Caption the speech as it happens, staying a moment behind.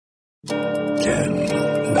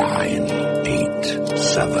10, 9, 8, 7,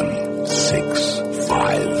 6,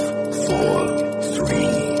 5, 4,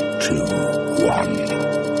 3, 2,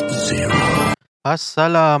 1, 0.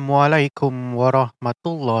 Assalamualaikum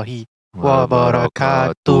warahmatullahi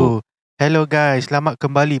wabarakatuh. Hello guys, selamat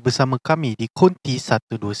kembali bersama kami di Konti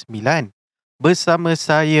 129. Bersama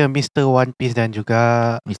saya Mr. One Piece dan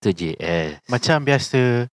juga Mr. JS. macam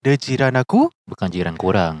biasa, the jiran aku. Bukan jiran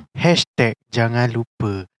korang. Hashtag jangan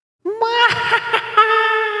lupa.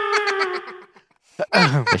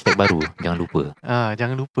 Hashtag baru, jangan lupa.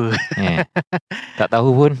 Jangan lupa. Tak tahu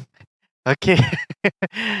pun. Okay.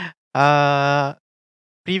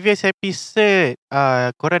 Previous episode,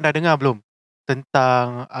 korang dah dengar belum?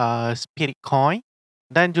 Tentang Spirit Coin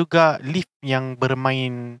dan juga Leaf yang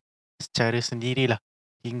bermain secara sendirilah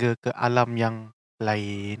hingga ke alam yang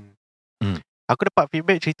lain. Aku dapat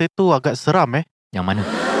feedback cerita tu agak seram Yang mana?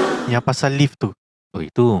 Yang pasal Leaf tu. Oh,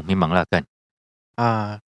 itu memanglah kan.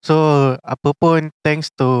 So apa pun, thanks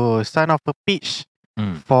to Son of a Peach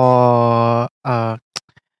for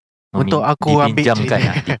untuk aku ambil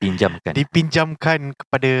dipinjamkan. Dipinjamkan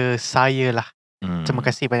kepada saya lah. Terima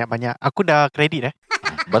kasih banyak-banyak. Aku dah kredit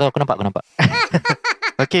Baru aku nampak.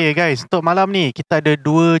 Okay guys, untuk malam ni kita ada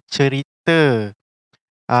dua cerita.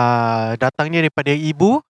 Datangnya daripada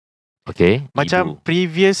ibu. Okay, macam ibu.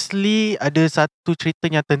 Previously ada satu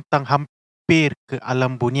ceritanya tentang hampir ke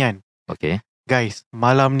alam bunian. Okay. Guys,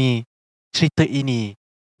 malam ni cerita ini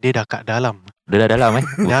dia dah kat dalam. Dia dah dalam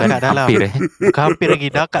Bukan dah kat dalam. Hampir Bukan hampir lagi,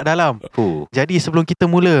 dah kat dalam. Jadi sebelum kita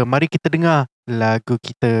mula, mari kita dengar lagu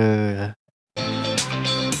kita.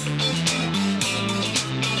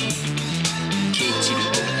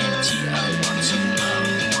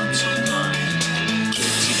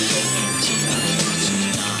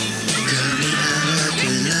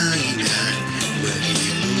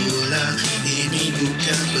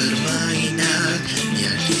 Bukan permainan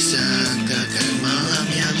yang disangkakan, malam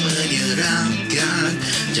yang menyeramkan.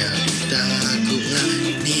 Jadi takutlah,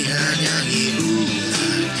 ini hanya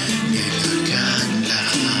hiburan.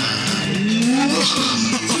 Dengarkanlah.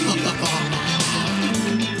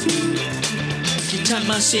 Kita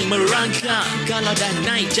masih merangkak, kalau dah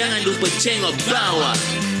naik jangan lupa tengok bawah.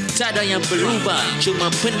 Tak ada yang berubah,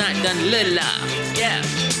 cuma penat dan lelah.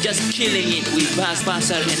 Just killing it with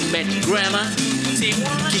pas-pasal and bad grammar.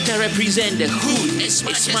 Kita represent the hood as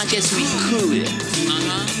much as we could.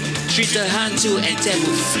 Cerita hantu and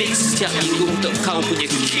taboo flicks setiap minggu untuk kau punya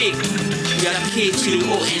kick. We are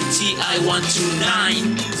K-O-N-T-I-129.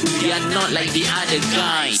 We are not like the other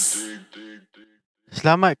guys.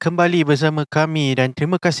 Selamat kembali bersama kami dan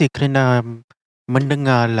terima kasih kerana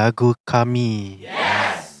mendengar lagu kami.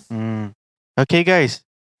 Okay guys,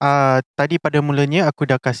 tadi pada mulanya aku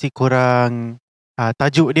dah kasih korang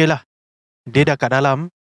tajuk dia lah. Dia dah kat dalam.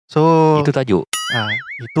 So itu tajuk?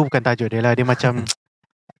 Itu bukan tajuk dia lah. Dia macam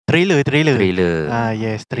trailer.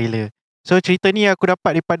 Yes, trailer. So cerita ni aku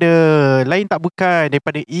dapat daripada lain tak bukan,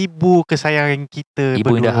 daripada ibu kesayangan kita.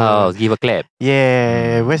 Ibu in the house, give a clap.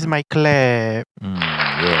 Yeah, where's my clap?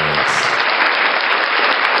 Yes.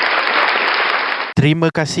 Terima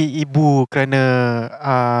kasih ibu kerana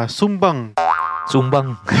sumbang.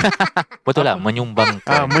 Betul lah,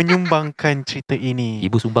 menyumbangkan. Menyumbangkan cerita ini.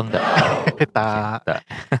 Ibu sumbang tak? Tak.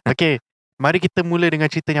 Okay, mari kita mula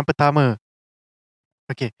dengan cerita yang pertama.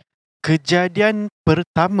 Okay, kejadian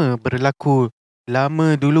pertama berlaku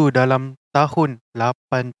lama dulu dalam tahun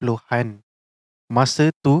 80-an.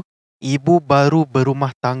 Masa tu, ibu baru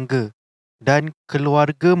berumah tangga dan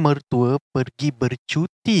keluarga mertua pergi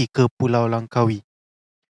bercuti ke Pulau Langkawi.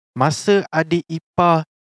 Masa adik ipar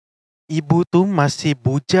ibu tu masih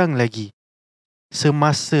bujang lagi.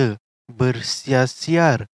 Semasa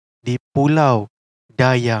bersiar-siar di Pulau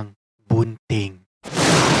Dayang Bunting.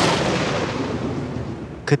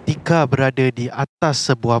 Ketika berada di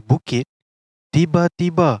atas sebuah bukit,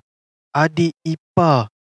 tiba-tiba adik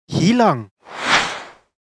ipar hilang.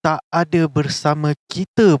 Tak ada bersama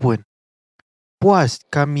kita pun. Puas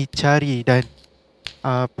kami cari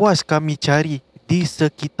di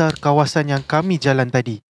sekitar kawasan yang kami jalan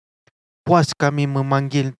tadi. Puas kami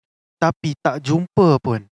memanggil tapi tak jumpa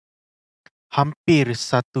pun. Hampir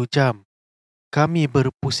 1 jam kami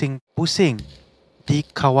berpusing-pusing di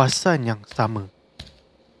kawasan yang sama.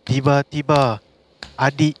 Tiba-tiba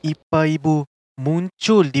adik ipar ibu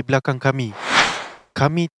muncul di belakang kami.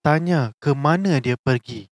 Kami tanya ke mana dia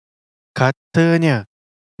pergi. Katanya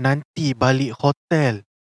nanti balik hotel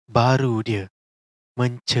baru dia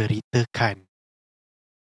menceritakan.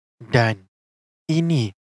 Dan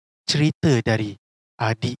ini cerita dari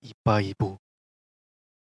adik ipar ibu.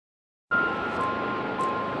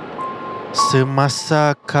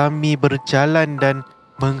 Semasa kami berjalan dan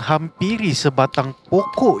menghampiri sebatang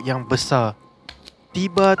pokok yang besar,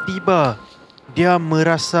 tiba-tiba dia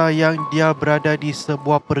merasa yang dia berada di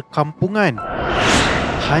sebuah perkampungan.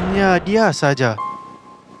 Hanya dia saja.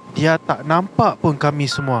 Dia tak nampak pun kami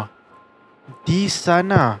semua. Di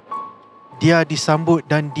sana, dia disambut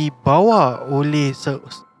dan dibawa oleh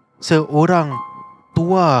seorang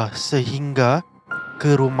tua sehingga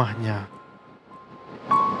ke rumahnya.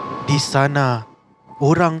 Di sana,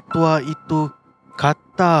 orang tua itu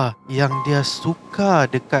kata yang dia suka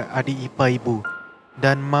dekat adik ipar ibu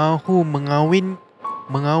dan mahu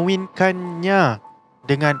mengawinkannya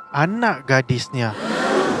dengan anak gadisnya.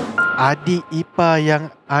 Adik ipar yang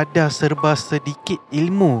ada serba sedikit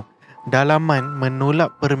ilmu dalaman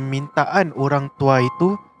menolak permintaan orang tua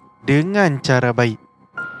itu dengan cara baik,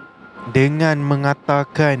 dengan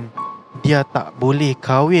mengatakan dia tak boleh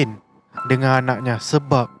kahwin dengan anaknya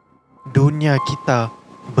sebab dunia kita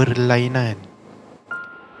berlainan.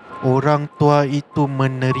 Orang tua itu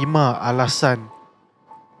menerima alasan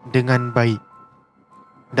dengan baik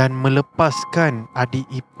dan melepaskan adik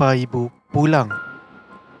ipar ibu pulang.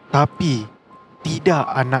 Tapi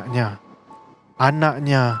tidak anaknya.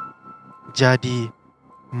 Anaknya jadi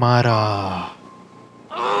marah.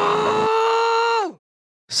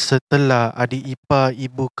 Setelah adik ipar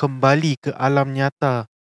ibu kembali ke alam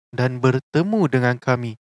nyata dan bertemu dengan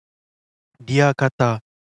kami, dia kata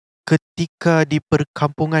ketika di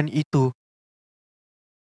perkampungan itu,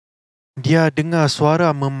 dia dengar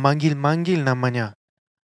suara memanggil-manggil namanya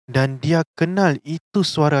dan dia kenal itu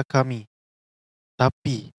suara kami.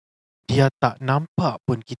 Tapi dia tak nampak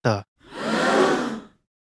pun kita.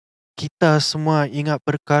 Kita semua ingat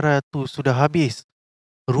perkara tu sudah habis.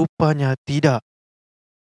 Rupanya tidak.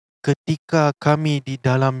 Ketika kami di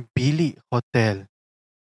dalam bilik hotel,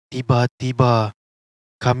 tiba-tiba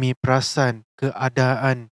kami perasan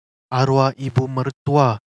keadaan arwah ibu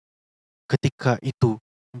mertua ketika itu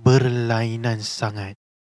berlainan sangat.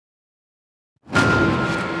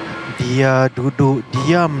 Dia duduk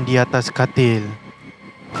diam di atas katil,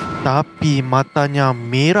 tapi matanya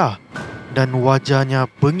merah dan wajahnya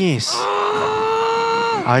bengis.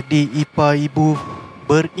 Adik ipar ibu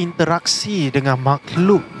berinteraksi dengan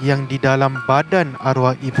makhluk yang di dalam badan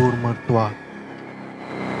arwah ibu mertua.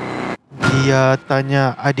 Dia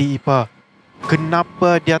tanya adik ipar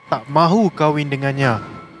kenapa dia tak mahu kahwin dengannya.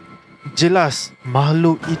 Jelas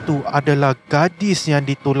makhluk itu adalah gadis yang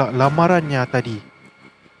ditolak lamarannya tadi.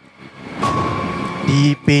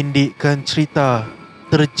 Dipendekkan cerita,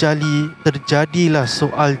 terjadilah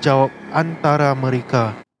soal jawab antara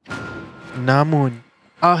mereka. Namun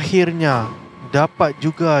akhirnya dapat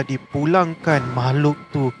juga dipulangkan makhluk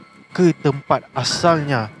tu ke tempat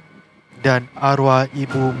asalnya dan arwah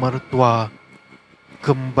ibu mertua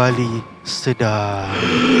kembali sedar.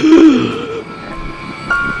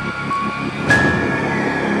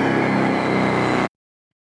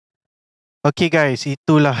 Okay guys,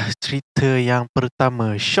 itulah cerita yang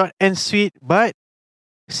pertama. Short and sweet but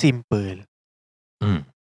simple.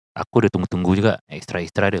 Aku dah tunggu-tunggu juga.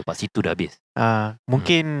 Extra-extra dia. Lepas situ dah habis.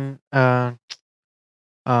 Mungkin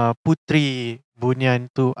Putri Bunian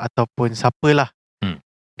tu ataupun siapalah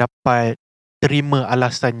dapat terima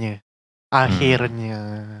alasannya akhirnya.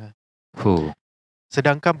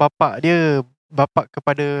 Sedangkan bapak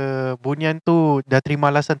kepada Bunian tu dah terima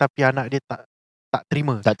alasan tapi anak dia tak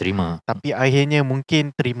terima. Tapi akhirnya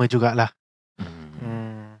mungkin terima jugalah.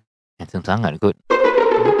 Handsome sangat kot.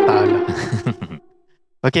 Entahlah.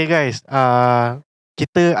 Okay guys,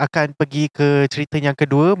 kita akan pergi ke cerita yang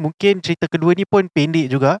kedua. Mungkin cerita kedua ni pun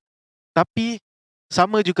pendek juga, tapi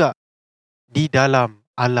sama juga di dalam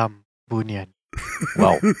alam Bunian.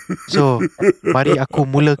 Wow. So, mari aku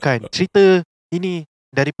mulakan. Cerita ini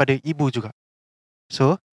daripada ibu juga.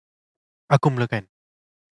 So, aku mulakan.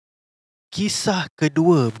 Kisah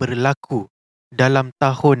kedua berlaku dalam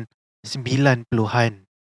tahun 90-an.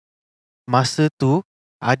 Masa tu,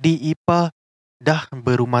 adik ipar dah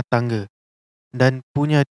berumah tangga dan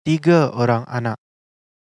punya 3 orang anak.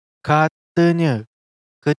 Katanya,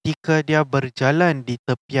 ketika dia berjalan di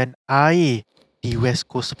tepian air di West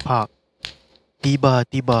Coast Park,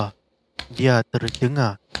 tiba-tiba dia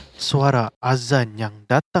terdengar suara azan yang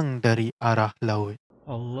datang dari arah laut.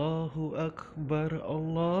 Allahu Akbar,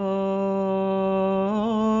 Allahu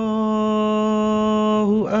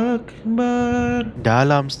Akbar.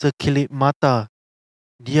 Dalam sekelip mata,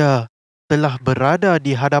 dia telah berada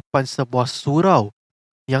di hadapan sebuah surau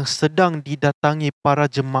yang sedang didatangi para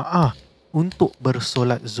jemaah untuk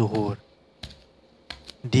bersolat zuhur.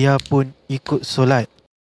 Dia pun ikut solat.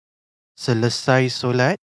 Selesai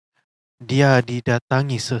solat, dia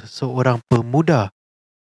didatangi seseorang pemuda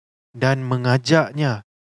dan mengajaknya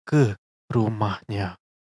ke rumahnya.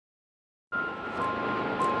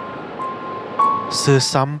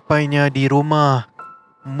 Sesampainya di rumah,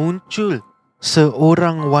 muncul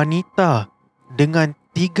seorang wanita dengan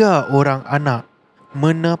 3 orang anak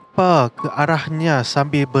menepar ke arahnya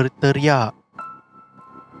sambil berteriak.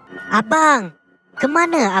 Abang,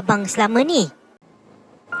 kemana abang selama ni?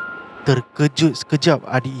 Terkejut sekejap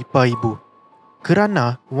adik ipar ibu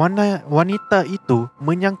kerana wanita itu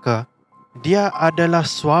menyangka dia adalah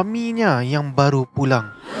suaminya yang baru pulang.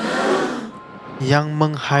 Yang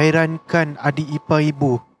menghairankan adik ipar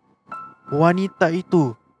ibu, wanita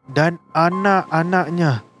itu dan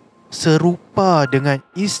anak-anaknya serupa dengan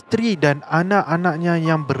isteri dan anak-anaknya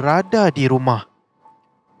yang berada di rumah.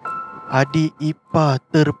 Adik ipar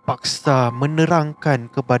terpaksa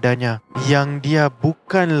menerangkan kepadanya yang dia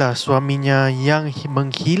bukanlah suaminya yang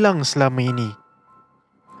menghilang selama ini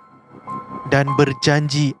dan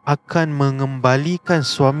berjanji akan mengembalikan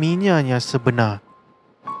suaminya yang sebenar.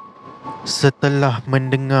 Setelah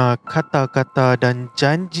mendengar kata-kata dan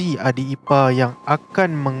janji adik ipar yang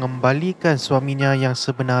akan mengembalikan suaminya yang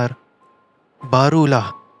sebenar,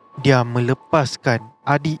 barulah dia melepaskan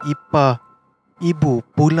adik ipar ibu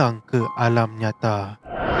pulang ke alam nyata.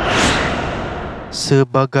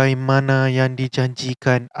 Sebagaimana yang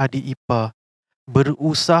dijanjikan, adik ipar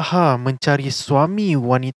berusaha mencari suami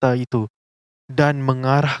wanita itu dan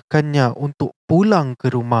mengarahkannya untuk pulang ke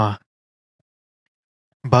rumah.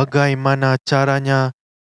 Bagaimana caranya,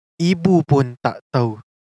 ibu pun tak tahu.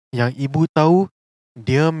 Yang ibu tahu,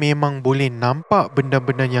 dia memang boleh nampak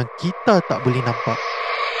benda-benda yang kita tak boleh nampak.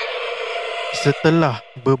 Setelah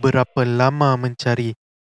beberapa lama mencari,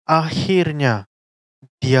 akhirnya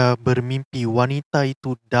dia bermimpi wanita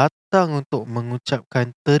itu datang untuk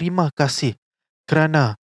mengucapkan terima kasih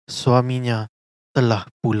kerana suaminya telah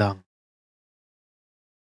pulang.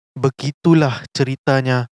 Begitulah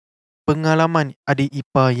ceritanya pengalaman adik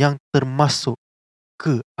ipar yang termasuk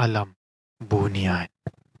ke alam bunian.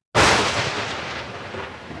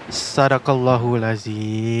 Sadaqallahul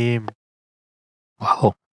Azim.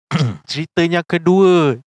 Wow. Ceritanya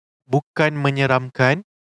kedua bukan menyeramkan,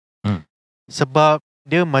 sebab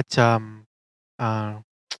dia macam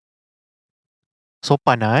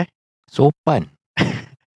sopan lah Sopan.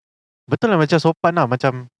 Betul lah, macam sopan lah.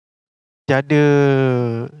 Macam tiada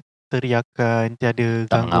teriakan,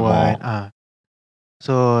 tiada Tak gangguan.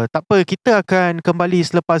 So tak apa, kita akan kembali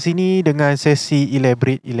selepas ini dengan sesi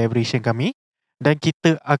elaboration kami. Dan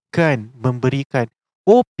kita akan memberikan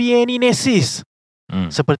opinionesis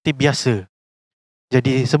seperti biasa.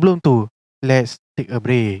 Jadi sebelum tu, let's take a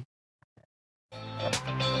break.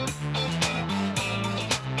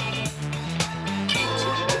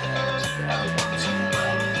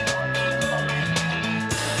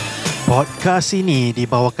 Podcast ini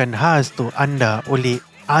dibawakan khas untuk anda oleh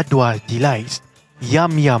Adwal Delights.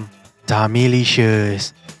 Yum Yum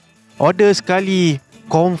Tamilicious. Order sekali,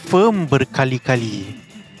 confirm berkali-kali.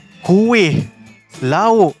 Kuih,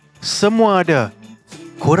 lauk, semua ada.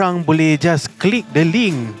 Korang boleh just click the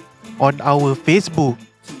link on our Facebook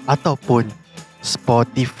ataupun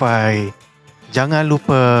Spotify. Jangan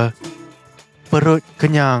lupa, perut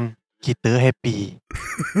kenyang, kita happy.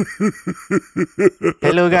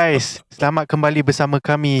 Hello guys, selamat kembali bersama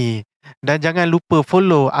kami. Dan jangan lupa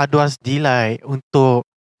follow Adwas Delight untuk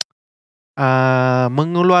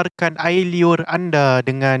mengeluarkan air liur anda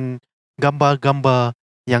dengan gambar-gambar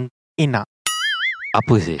yang enak.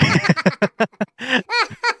 Apa sih?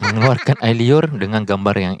 Mengeluarkan air liur dengan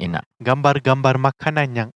gambar yang enak. Gambar-gambar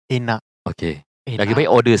makanan yang enak. Okay. Enak. Lagi baik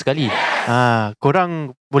order sekali.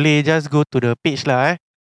 Korang boleh just go to the page lah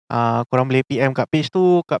korang boleh PM kat page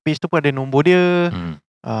tu. Kat page tu pun ada nombor dia.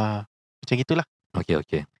 Macam gitulah.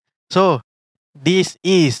 Okay. So, this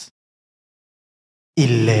is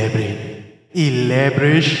elaboration.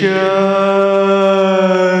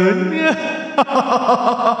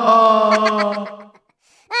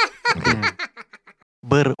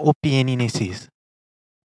 Beropinionesis.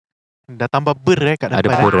 Dah tambah kat depan.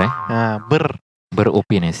 Ada ber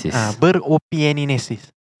Beropinionesis.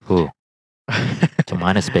 Beropinionesis. Macam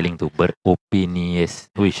mana spelling tu?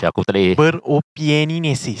 Beropinies. Wish, aku tak boleh.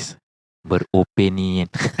 Beropinionesis.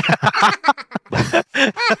 Beropinion.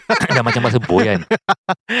 Dah macam bahasa boyan.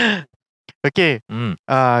 Okay.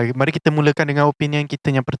 Mari kita mulakan dengan opinion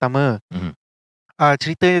kita yang pertama.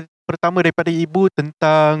 Cerita pertama daripada ibu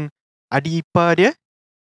tentang adik ipar dia.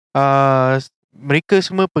 Mereka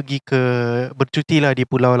semua pergi bercuti lah di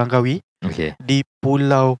Pulau Langkawi. Okay. Di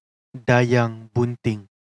Pulau Dayang Bunting.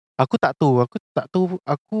 Aku tak tahu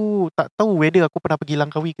whether aku pernah pergi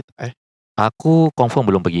Langkawi ke tak. Aku confirm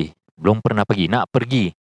belum pergi. Belum pernah pergi. Nak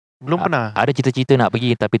pergi. Belum pernah. Ada cita-cita nak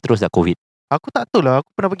pergi tapi terus dah COVID. Aku tak tahu lah. Aku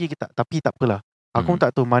pernah pergi ke tak. Tapi tak apalah. Aku Hmm.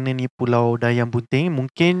 tak tahu mana ni Pulau Dayang Bunting.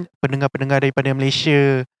 Mungkin pendengar-pendengar daripada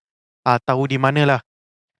Malaysia tahu di mana lah.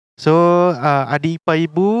 So adik ipar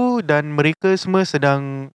ibu dan mereka semua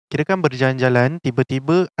sedang kirakan berjalan-jalan.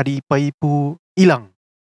 Tiba-tiba adik ipar ibu hilang.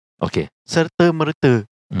 Okay. Serta merta.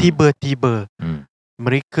 Tiba-tiba.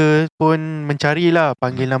 Mereka pun mencarilah,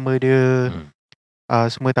 panggil nama dia,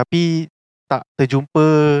 semua, tapi tak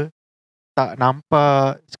terjumpa, tak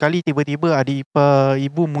nampak. Sekali tiba-tiba adik ipar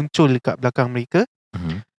ibu muncul dekat belakang mereka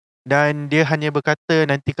dan dia hanya berkata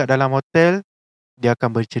nanti kat dalam hotel dia akan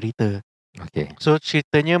bercerita. Okay. So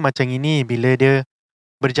ceritanya macam ini, bila dia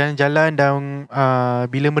berjalan-jalan dan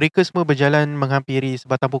bila mereka semua berjalan menghampiri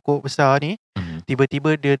sebatang pokok besar ni,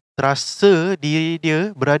 tiba-tiba dia terasa diri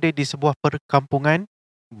dia berada di sebuah perkampungan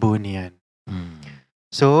bunian.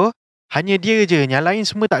 So hanya dia je, yang lain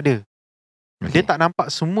semua tak ada. Dia tak nampak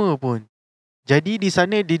semua pun. Jadi di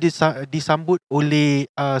sana dia disambut oleh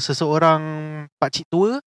seseorang pakcik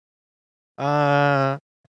tua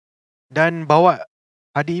dan bawa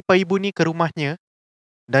adik ipar ibu ni ke rumahnya.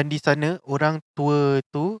 Dan di sana orang tua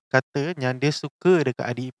tu kata yang dia suka dekat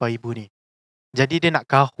adik ipar ibu ni. Jadi dia nak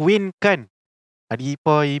kahwinkan adik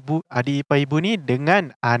ipar ibu ni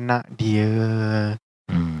dengan anak dia.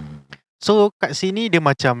 So kat sini dia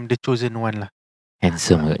macam the chosen one lah.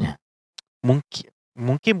 Handsome agaknya.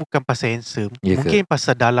 Mungkin bukan pasal handsome, Ya mungkin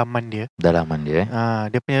pasal dalaman dia. Dalaman dia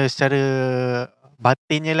Dia punya secara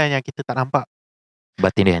batinnya lah yang kita tak nampak.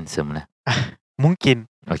 batin dia handsome lah. Mungkin.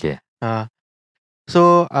 Okay.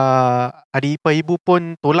 So adik ipar ibu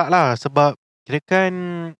pun tolak lah, sebab kirakan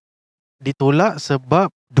ditolak sebab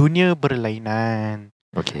dunia berlainan.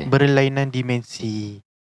 Okay. Berlainan dimensi.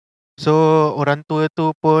 So orang tua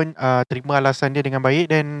tu pun terima alasan dia dengan baik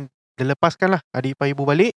dan dia lepaskan lah adik ipar ibu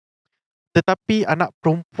balik. Tetapi anak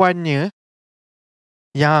perempuannya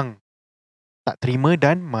yang tak terima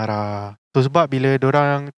dan marah. Tu sebab bila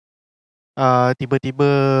dorang tiba-tiba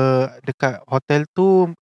dekat hotel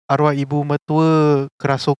tu, arwah ibu mertua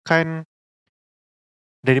kerasukan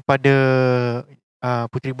daripada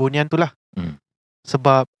Puteri Bunian tu lah.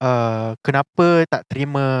 Sebab kenapa tak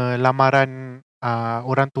terima lamaran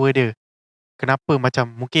orang tua dia. Kenapa macam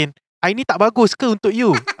mungkin I ni tak bagus ke untuk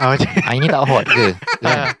you? I ni tak hot ke?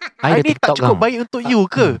 Kan? I ni tak cukup baik untuk you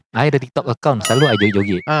ke? I ada TikTok account, selalu I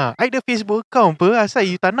joget-joget. I ada Facebook account apa, asal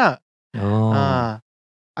you tak nak? Oh.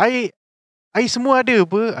 I semua ada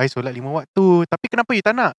apa, I solat 5 waktu, tapi kenapa you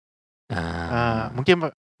tak nak?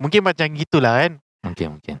 Mungkin macam gitulah kan.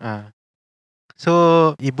 Mungkin. So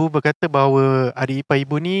ibu berkata bahawa adik ipar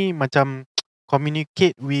ibu ni macam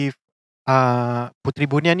communicate with Puteri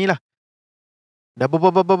Bunian ni lah. Dah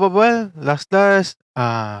berbual, last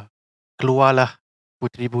keluarlah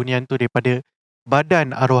Puteri Bunian tu daripada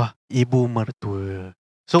badan arwah ibu mertua.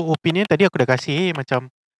 So opinion tadi aku dah kasih,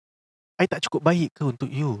 macam I tak cukup baik ke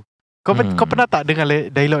untuk you? Kau pernah tak dengar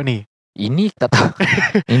dialog ni? Ini tak tahu.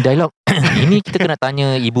 Ini dialog. Ini kita kena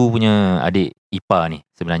tanya ibu punya adik ipar ni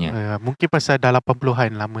sebenarnya. Mungkin pasal dah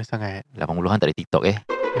 80-an, lama sangat. 80-an tak ada TikTok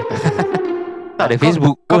tak ada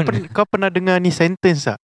Facebook pun. Kau pernah dengar ni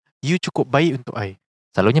sentence tak? You cukup baik untuk I.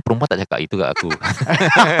 Selalunya perempuan tak cakap itu kat aku.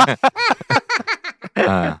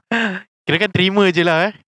 Kira kan terima je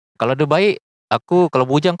lah Kalau dia baik, aku kalau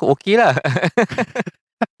bujang aku okey lah.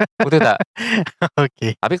 Betul tak?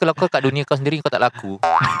 Okay. Habis kalau kau kat dunia kau sendiri kau tak laku.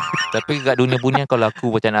 Tapi kat dunia bunian kau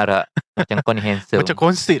laku macam arak. Macam kau ni handsome. Macam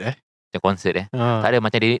konsert Macam konsert Tak ada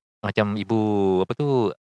macam ibu apa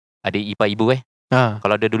tu, adik ipar ibu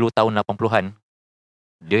Kalau dia dulu tahun 80-an,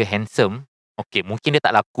 dia handsome. Okay, mungkin dia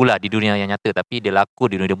tak laku lah di dunia yang nyata, tapi dia laku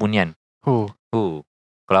di dunia bunian. Kalau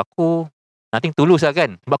aku nothing tulus lah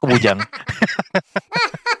kan, sebab aku bujang.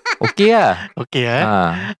 Okay lah.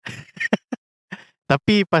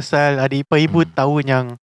 Tapi pasal adik ipar ibu tahu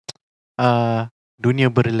yang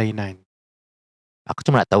dunia berlainan. Aku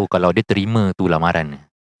cuma nak tahu kalau dia terima tu lamaran,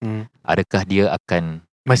 adakah dia akan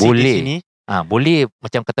masih boleh di sini? Boleh,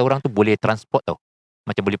 macam kata orang tu boleh transport tau.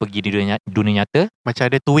 Macam boleh pergi di dunia nyata. Macam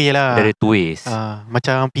ada two way lah. Ada twist.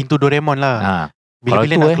 Macam pintu Doraemon lah.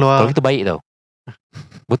 Bila-bila nak keluar. Kalau kita baik tau.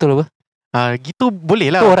 Betul apa? Gitu boleh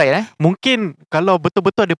lah. Itu alright Mungkin kalau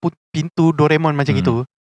betul-betul ada pintu Doraemon macam gitu,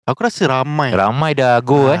 aku rasa ramai. Ramai dah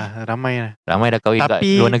go Ramai dah kahwin kat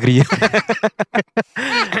luar negeri.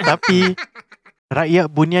 Tapi rakyat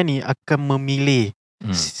bunian ni akan memilih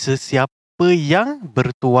sesiapa yang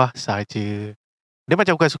bertuah saja. Dia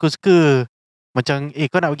macam bukan suka-suka. Macam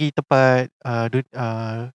kau nak pergi tempat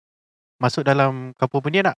masuk dalam kampung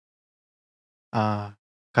bunian tak?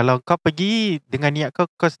 Kalau kau pergi dengan niat kau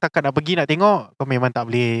setakat nak pergi nak tengok, kau memang tak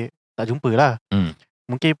boleh tak jumpa lah.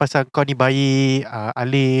 Mungkin pasal kau ni baik,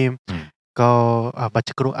 alim, kau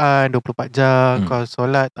baca Quran 24 jam, kau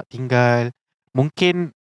solat tak tinggal.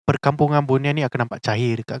 Mungkin perkampungan Bunian ni akan nampak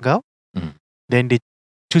cair dekat kau. Then dia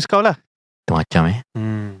choose kau lah. Tu macam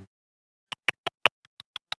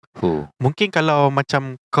Mungkin kalau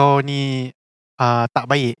macam kau ni tak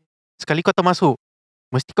baik, sekali kau termasuk,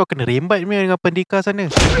 mesti kau kena rembat dengan pendekar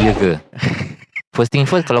sana. Ya ke? First thing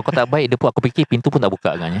first, kalau kau tak baik, aku fikir pintu pun tak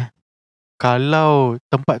buka agaknya. Kalau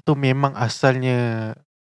tempat tu memang asalnya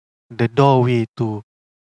the doorway to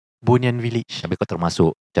Bunian Village, tapi kau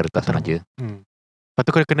termasuk cara tak sengaja. Lepas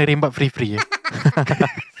tu kau kena rembat free-free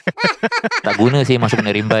Tak guna sih masuk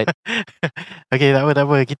kena rembat. Okay, tak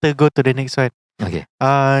apa. Kita go to the next one. Okay.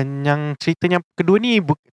 Yang ceritanya kedua ni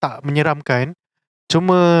tak menyeramkan.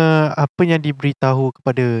 Cuma apa yang diberitahu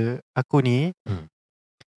kepada aku ni,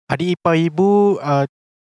 adik ipar ibu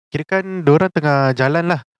kirakan diorang tengah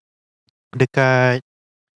jalan lah dekat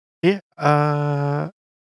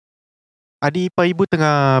adik ipar ibu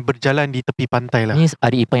tengah berjalan di tepi pantai lah. Ni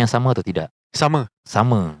adik ipar yang sama atau tidak? Sama.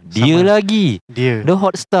 Dia lagi. Dia. The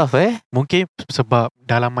hot stuff Mungkin sebab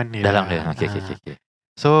dalaman dia. Dalam dia. Okay.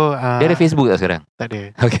 So dia ada Facebook tak sekarang? Tak ada.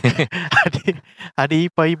 Okay. Adik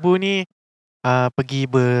ipar ibu ni pergi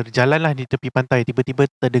berjalan lah di tepi pantai. Tiba-tiba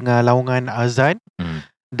terdengar laungan azan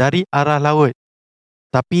dari arah laut.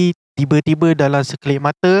 Tapi tiba-tiba dalam sekelip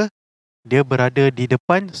mata, dia berada di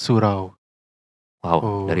depan surau.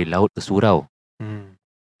 Wow, dari laut ke surau.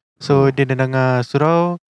 So dia dengar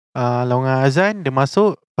surau, laungan azan, dia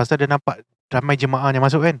masuk. Pasal dia nampak ramai jemaah yang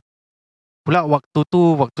masuk kan. Pula waktu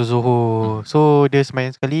tu waktu Zuhur. So dia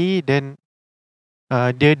sembahyang sekali. Dan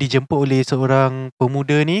dia dijemput oleh seorang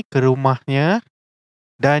pemuda ni ke rumahnya.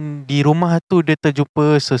 Dan di rumah tu dia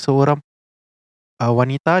terjumpa seseorang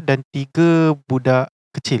wanita dan 3 budak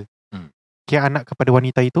kecil. Kira anak kepada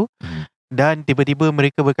wanita itu. Dan tiba-tiba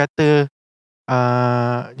mereka berkata,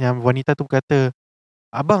 yang wanita tu berkata,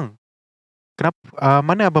 "Abang, kenapa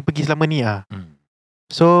mana abang pergi selama ni?"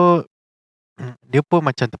 So dia pun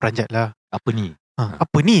macam terperanjat lah. Apa ni?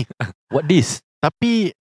 Apa ni? What this?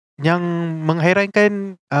 Tapi yang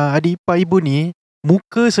menghairankan adik ipar ibu ni,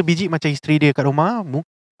 muka sebiji macam isteri dia kat rumah.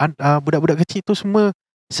 Budak-budak kecil tu semua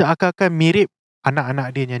seakan-akan mirip anak-anak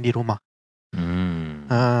dia yang di rumah.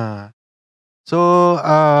 So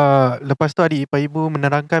lepas tu adik ipar ibu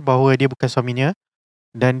menerangkan bahawa dia bukan suaminya.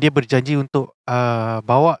 Dan dia berjanji untuk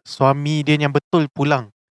bawa suami dia yang betul pulang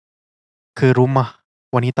ke rumah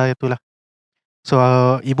wanita itulah. So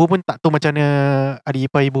ibu pun tak tahu macam mana adik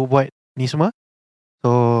ipar ibu buat ni semua. So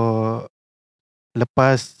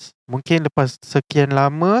mungkin lepas sekian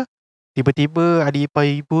lama, tiba-tiba adik ipar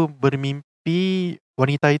ibu bermimpi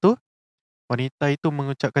wanita itu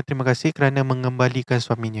mengucapkan terima kasih kerana mengembalikan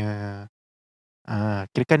suaminya.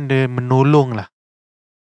 Kirakan dia menolong lah.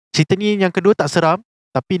 Cerita ni yang kedua tak seram,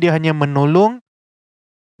 tapi dia hanya menolong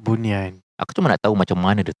Bunian. Aku cuma nak tahu macam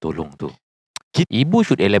mana dia tolong tu. Ibu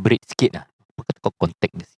should elaborate sikit lah. Apa kata kau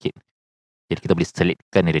contact dia sikit, jadi kita boleh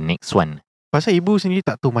selitkan the next one. Pasal ibu sendiri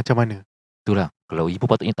tak tahu macam mana. Itulah, kalau ibu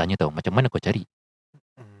patutnya tanya tahu macam mana kau cari.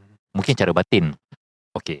 Mungkin cara batin.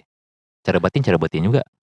 Okay, cara batin juga.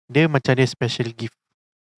 Dia macam dia special gift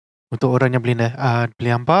untuk orang yang boleh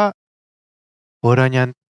nampak. Orang yang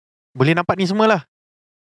boleh nampak ni semua lah.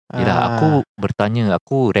 Yelah, aku bertanya,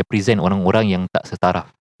 aku represent orang-orang yang tak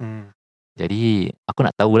setaraf. Jadi aku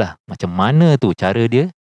nak tahulah macam mana tu cara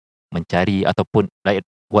dia mencari, ataupun like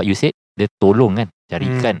what you said, dia tolong kan,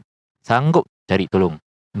 carikan. Sanggup cari tolong.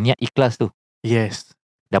 Niat ikhlas tu. Yes.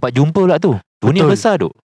 Dapat jumpa pula tu. Dunia besar tu.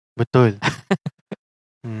 Betul.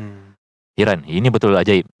 Hiran, ini betul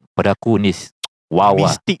ajaib. Pada aku ni wow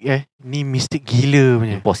lah. Mistik ni mistik gila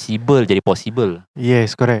punya. Impossible jadi possible.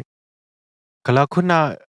 Yes, correct. Kalau aku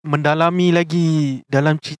nak mendalami lagi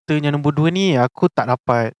dalam ceritanya nombor 2 ni, aku tak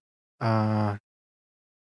dapat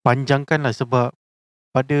panjangkan lah. Sebab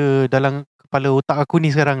pada dalam kepala otak aku ni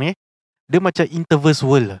sekarang ni, dia macam interverse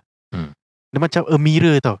world lah. Dia macam a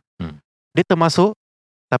mirror tau. Dia termasuk,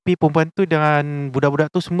 tapi perempuan tu dan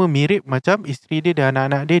budak-budak tu semua mirip macam isteri dia dan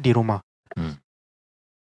anak-anak dia di rumah.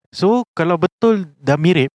 So kalau betul dah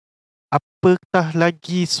mirip, apatah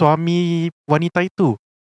lagi suami wanita itu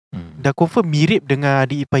dah confirm mirip dengan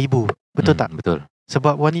adik ipar ibu. Betul tak? Betul.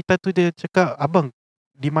 Sebab wanita tu dia cakap, "Abang,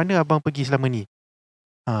 di mana abang pergi selama ni?"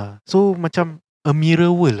 So macam a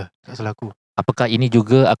mirror world lah, tak salah aku. Apakah ini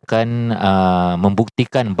juga akan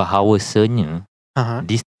membuktikan bahawasanya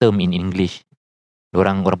this term in English,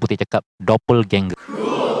 orang putih cakap doppelganger.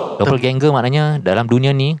 Doppelganger maknanya dalam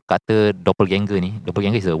dunia ni, kata doppelganger ni,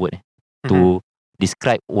 doppelganger is a word to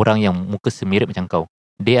describe orang yang muka semirip macam kau.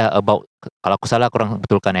 They are about, kalau aku salah korang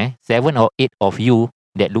betulkan 7 or 8 of you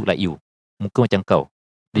that look like you. Muka macam kau.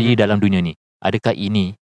 Jadi dalam dunia ni, adakah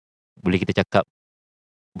ini boleh kita cakap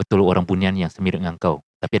betul orang bunian yang semirip dengan kau,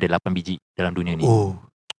 tapi ada 8 biji dalam dunia ni? Oh,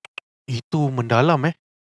 itu mendalam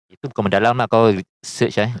Itu bukan mendalam lah, kau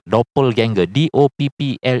search doppelganger,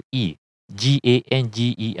 DOPPLEGANGER.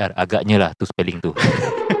 Agaknya lah tu spelling tu.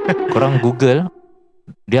 Korang Google,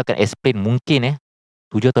 dia akan explain mungkin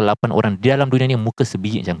 7 atau 8 orang di dalam dunia ni muka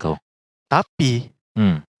sebiji macam kau. Tapi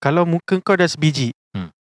kalau muka kau dah sebiji,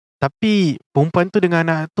 tapi perempuan tu dengan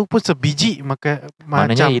anak tu pun sebiji, maknanya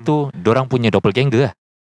macam itu dorang punya doppelganger lah.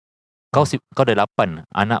 Kau ada 8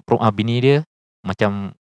 anak bini dia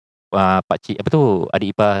macam pakcik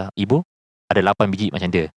adik ipar ibu ada 8 biji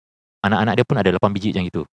macam dia. Anak-anak dia pun ada 8 biji macam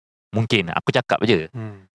itu. Mungkin aku cakap je.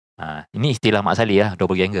 Ini istilah Mak Saleh lah,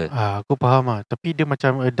 doppelganger. Aku faham lah. Tapi dia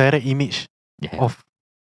macam a direct image of.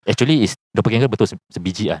 Actually doppelganger betul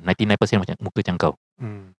sebiji lah. 99% macam muka macam kau.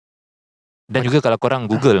 Dan juga kalau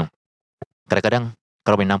korang Google, kadang-kadang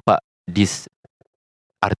kalau boleh nampak this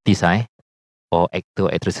artis or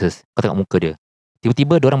actor actresses, kau tengok muka dia,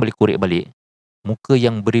 tiba-tiba diorang boleh korek balik muka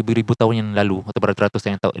yang beribu-ribu tahun yang lalu, atau beratus-ratus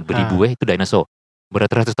tahun yang beribu itu dinosaur.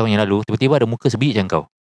 Beratus-ratus tahun yang lalu, tiba-tiba ada muka sebiji macam kau.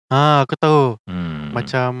 Aku tahu.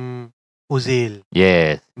 Macam Ozil.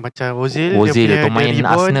 Yes. Macam Ozil dia pemain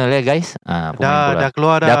Arsenal guys. Dah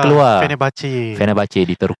keluar. Fenerbahce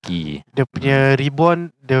di Turki. Dia punya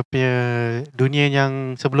reborn, dia punya dunia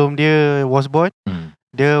yang sebelum dia was born.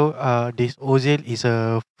 Dia this Ozil is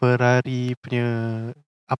a Ferrari punya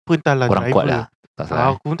apa entahlah orang driver. Kuat lah. Tak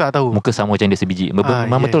salah. Aku pun tak tahu. Muka sama macam dia sebiji.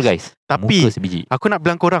 Memang betul guys. Tapi muka sebiji. Aku nak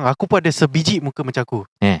bilang korang, aku pun ada sebiji muka macam aku.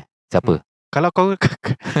 Siapa? Kalau kau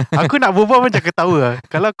aku nak berbual macam ketawa lah.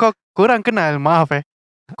 Kalau korang kenal, maaf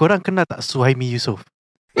korang kenal tak Suhaimi Yusof?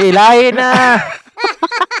 Lain lah.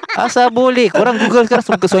 Asal boleh. Korang Google sekarang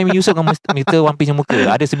muka Suhaimi Yusof dengan Mr. One Piece muka.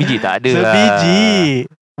 Ada sebiji? Tak ada lah. Sebiji.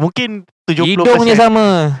 Mungkin 70%. Hidungnya sama.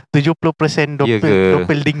 70%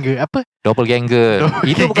 doppelganger. Apa? Doppelganger.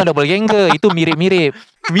 Itu bukan doppelganger. Itu mirip-mirip.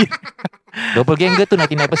 Doppelganger tu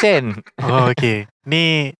 99%. Oh, okay.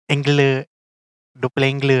 Ni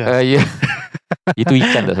doppelganger. Ya. Itu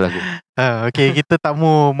ikan tak salah aku. Okay, kita tak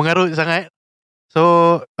mau mengarut sangat.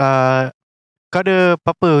 So kau ada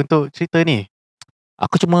apa-apa untuk cerita ni?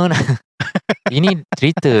 Aku cuma ini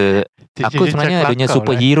cerita. Aku sebenarnya dunia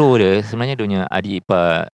superhero dia. Sebenarnya dunia adik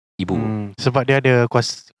ipar ibu. Sebab dia ada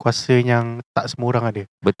kuasa yang tak semua orang ada.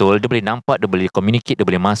 Betul. Dia boleh nampak, dia boleh communicate, dia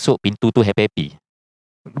boleh masuk pintu tu happy-happy.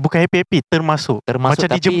 Bukan happy-happy, termasuk macam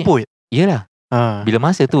tapi, dijemput. Yelah. Bila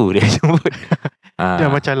masa tu dia jemput.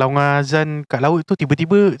 Dia macam laungan azan kat laut tu,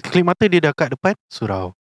 tiba-tiba kelip mata dia dah kat depan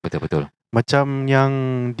surau. Betul-betul. Macam yang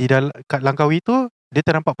kat Langkawi tu, dia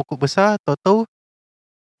ternampak pokok besar, tahu-tahu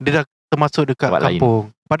dia dah termasuk dekat tempat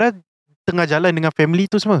kampung lain. Padahal tengah jalan dengan family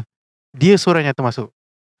tu semua, dia seorang yang termasuk.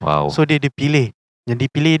 Wow. So dia dipilih. Yang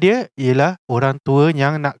dipilih dia ialah orang tua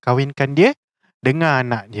yang nak kahwinkan dia dengan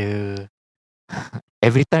anak dia.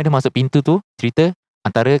 Every time dia masuk pintu tu, cerita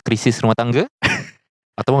antara krisis rumah tangga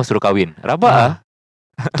ataupun suruh kahwin. Rabak lah.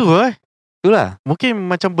 Tu Itulah. Mungkin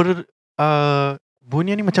macam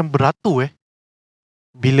Bunia ni macam beratu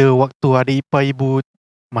bila waktu ada ipar ibu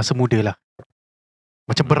masa muda lah.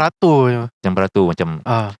 Macam beratur. Macam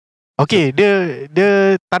Okay,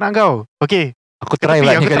 dia tak nak kau. Okay, aku try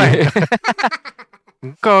lah ni kali.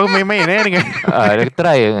 Kau main-main dengan dia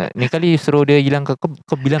try. Ni kali suruh dia hilang.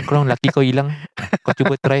 Kau bilang korang lelaki kau hilang. Kau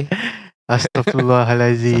cuba try.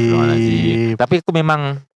 Astaghfirullahalazim. Tapi aku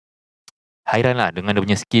memang hairan lah dengan dia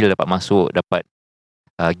punya skill dapat masuk, dapat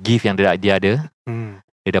gift yang dia ada.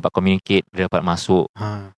 Dia dapat communicate, dia dapat masuk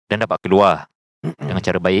dan dapat keluar dengan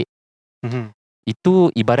cara baik. Itu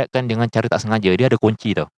ibaratkan dengan cara tak sengaja. Dia ada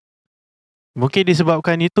kunci tau. Mungkin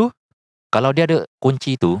disebabkan itu. Kalau dia ada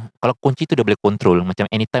kunci tu, kalau kunci tu dia boleh control. Macam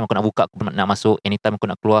anytime aku nak buka, aku nak masuk, anytime aku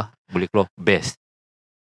nak keluar, boleh keluar. Best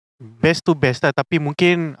to best lah. Tapi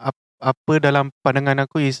mungkin apa dalam pandangan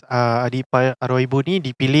aku is adik ipar arwah ibu ni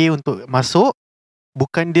dipilih untuk masuk.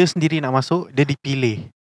 Bukan dia sendiri nak masuk, dia dipilih.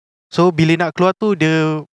 So bila nak keluar tu,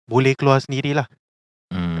 dia boleh keluar sendirilah.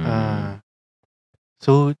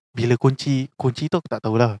 So bila kunci tu aku tak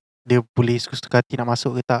tahulah. Dia boleh suka-suka hati nak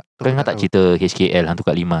masuk ke tak. Kau ingat tak cerita HKL Hantu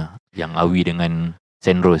Kak Lima yang Awi dengan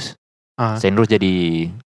Sandrose? Sandrose jadi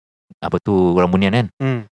apa tu, orang bunian kan?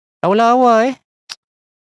 Awal-awal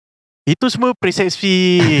itu semua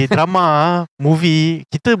persepsi drama, movie.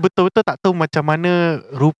 Kita betul-betul tak tahu macam mana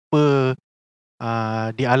rupa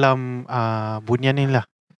di alam bunian ni lah.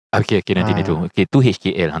 Okay, nanti ni tu. Okay, tu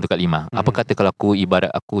HKL Hantu Kak Lima. Apa kata kalau aku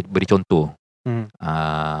ibarat aku beri contoh.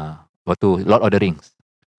 Waktu Lord of the Rings.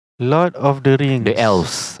 Lord of the Rings. The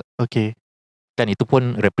Elves. Okay. Kan itu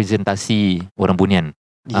pun representasi orang bunian.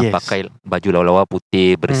 Yes. Pakai baju lawa-lawa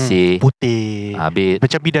putih, bersih. Putih. Habis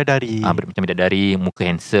Macam bidadari. macam bidadari, muka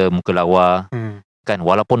handsome, muka lawa. Kan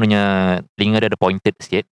walaupun punya telinga dia ada pointed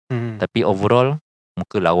sikit. Tapi overall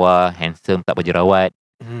muka lawa, handsome, tak berjerawat,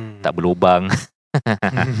 tak berlubang.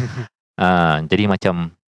 Jadi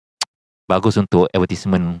macam bagus untuk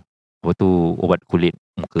advertisement waktu ubat kulit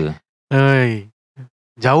muka.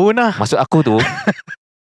 Jauh lah. Maksud aku tu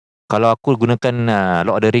kalau aku gunakan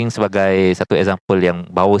Lord of the Rings sebagai satu example yang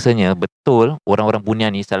bahawasanya betul orang-orang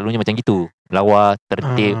bunian ni selalunya macam gitu. Lawa,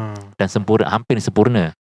 tertib dan sempurna, hampir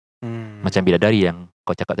sempurna. Macam bidadari yang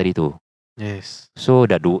kau cakap tadi tu. Yes. So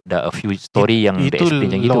dah a few story yang dia explain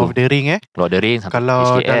macam gitu. Lord of the Ring Lord of the Rings. Kalau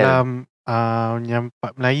HKL. dalam yang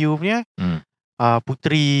Melayu punya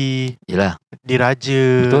puteri, yelah,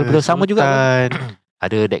 diraja, betul sama juga.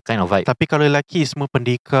 Ada that kind of vibe. Tapi kalau lelaki semua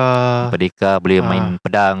pendekar, boleh main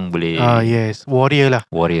pedang, boleh. Yes, warrior lah.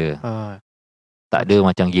 Warrior. Tak ada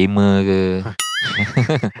macam gamer ke.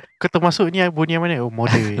 Kau termasuk ni bunian mana? Oh,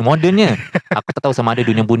 modern. Modernnya. Aku tak tahu sama ada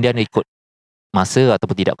dunia bunian ikut masa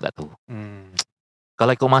ataupun tidak, aku tak tahu.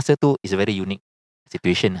 Kalau ikut masa tu, it's a very unique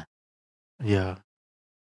situation lah. Ya.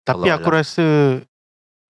 Tapi aku rasa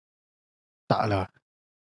taklah.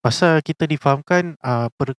 Pasal kita difahamkan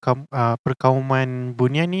perkauman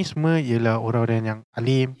bunian ni semua ialah orang-orang yang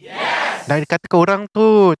alim. Yes! Dan katakan orang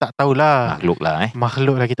tu tak tahulah.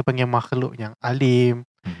 Makhluk lah, kita panggil makhluk yang alim,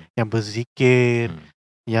 yang berzikir,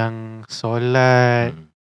 yang solat.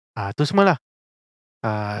 Tu semualah.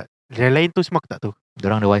 Yang lain tu semua aku tak tahu.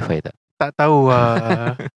 Diorang ada wifi tak? Tak tahu.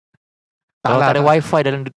 Kalau tak ada wifi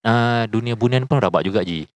dalam dunia bunian pun rabak juga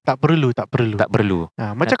Ji. Tak perlu.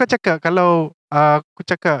 Macam kau cakap, kalau aku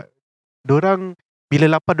cakap dorang bila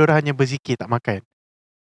lapar dorang hanya berzikir, tak makan.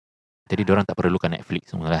 Jadi dorang tak perlukan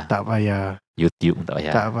Netflix semua lah. Tak payah. YouTube pun tak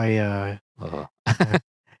payah. Tak payah.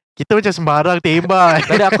 Kita macam sembarang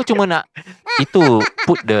tembak. Tadi aku cuma nak itu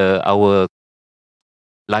put our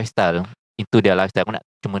lifestyle into their lifestyle. Aku nak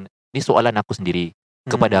cuma, ni soalan aku sendiri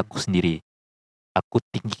kepada aku sendiri. Aku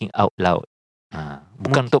thinking out loud.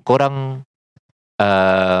 Bukan untuk korang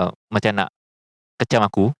macam nak kecam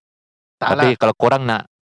aku. Tapi kalau korang nak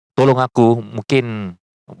tolong aku, mungkin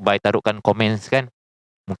by taruhkan comments kan,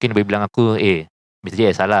 mungkin boleh bilang aku, Mr.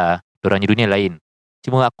 J salah, dorangnya dunia lain.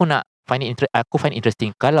 Cuma aku nak find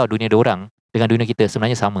interesting kalau dunia dorang dengan dunia kita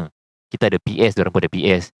sebenarnya sama. Kita ada PS, dorang pun ada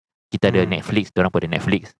PS. Kita ada Netflix, dorang pun ada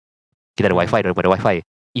Netflix. Kita ada wifi, dorang pun ada wifi.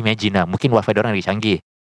 Imagine lah, mungkin wifi dorang lagi canggih,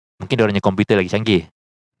 mungkin dorangnya komputer lagi canggih.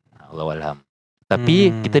 Allahualam.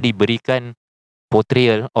 Tapi kita diberikan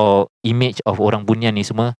portrayal or image of orang bunian ni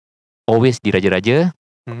semua always diraja-raja,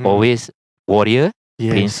 always warrior,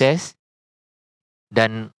 princess.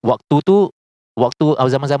 Dan waktu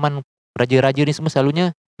zaman-zaman raja-raja ni semua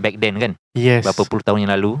selalunya back then kan. Yes. Berapa puluh tahun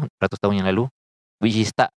yang lalu, ratus tahun yang lalu, which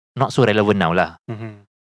is not so relevant now lah.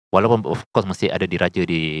 Walaupun of course masih ada diraja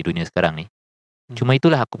di dunia sekarang ni. Cuma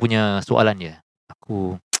itulah aku punya soalan je.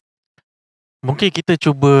 Mungkin kita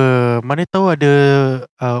cuba, mana tahu ada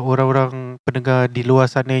orang-orang pendengar di luar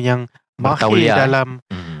sana yang mahir dalam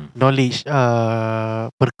knowledge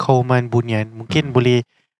perkauman bunian. Mungkin boleh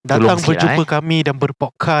datang berjumpa kami dan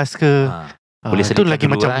berpodcast ke. Boleh itu lagi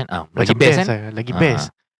macam lagi best kan? Lagi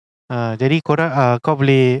best. Jadi korang kau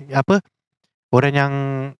boleh orang yang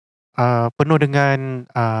penuh dengan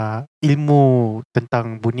ilmu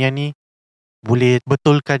tentang bunian ni boleh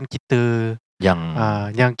betulkan kita yang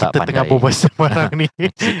kita tengah berbual sekarang ni.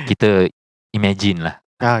 Kita imagine lah.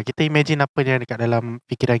 Kita imagine apa yang dekat dalam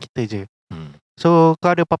fikiran kita je. So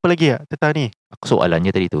kau ada apa-apa lagi tak tentang ni? Aku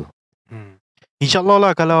soalannya tadi tu. InsyaAllah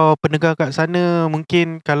lah, kalau pendengar kat sana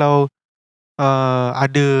mungkin kalau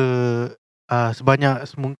ada sebanyak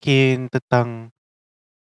mungkin tentang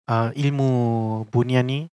ilmu bunian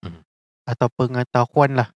ni atau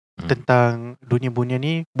pengetahuan lah tentang dunia bunian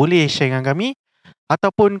ni, boleh share dengan kami.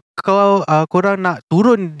 Ataupun korang nak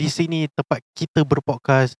turun di sini tempat kita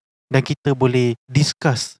berpodcast dan kita boleh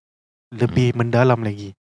discuss lebih mendalam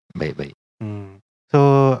lagi. Baik. So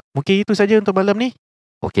mungkin itu saja untuk malam ni.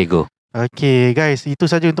 Okay, go. Okay guys, itu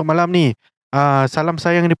saja untuk malam ni. Salam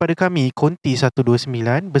sayang daripada kami, Konti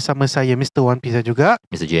 129, bersama saya Mr. One Piece juga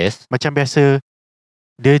Mr. JS. Macam biasa,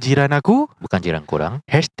 dia jiran aku, bukan jiran korang.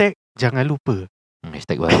 Hashtag jangan lupa.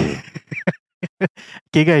 Hashtag baru.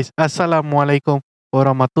 Okay guys, Assalamualaikum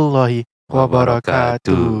warahmatullahi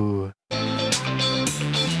wabarakatuh.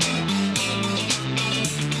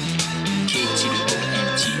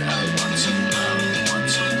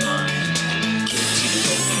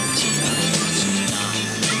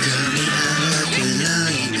 Kami adalah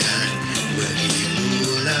kelainan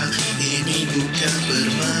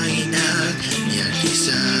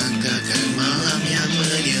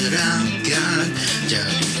menyenangkan.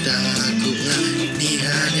 Jadi takutlah ini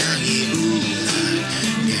hanya hiburan.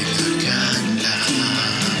 Dengarkanlah.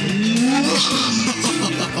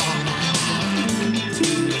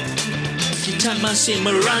 Kita masih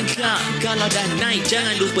merangkak. Kalau dah naik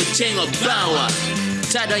jangan lupa tengok bawah.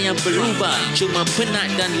 Tak ada yang berubah, cuma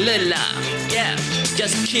penat dan lelah. Yeah,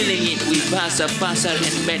 just killing it with bahasa pasar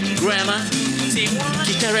and bad grammar.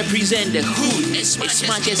 Kita represent the hood as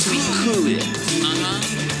much as we could.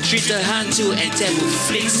 Cerita hantu and taboo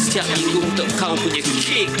flicks setiap minggu untuk kau punya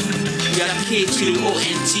kick. We are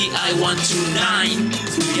K2ONTI129.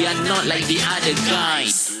 We are not like the other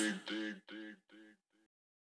guys.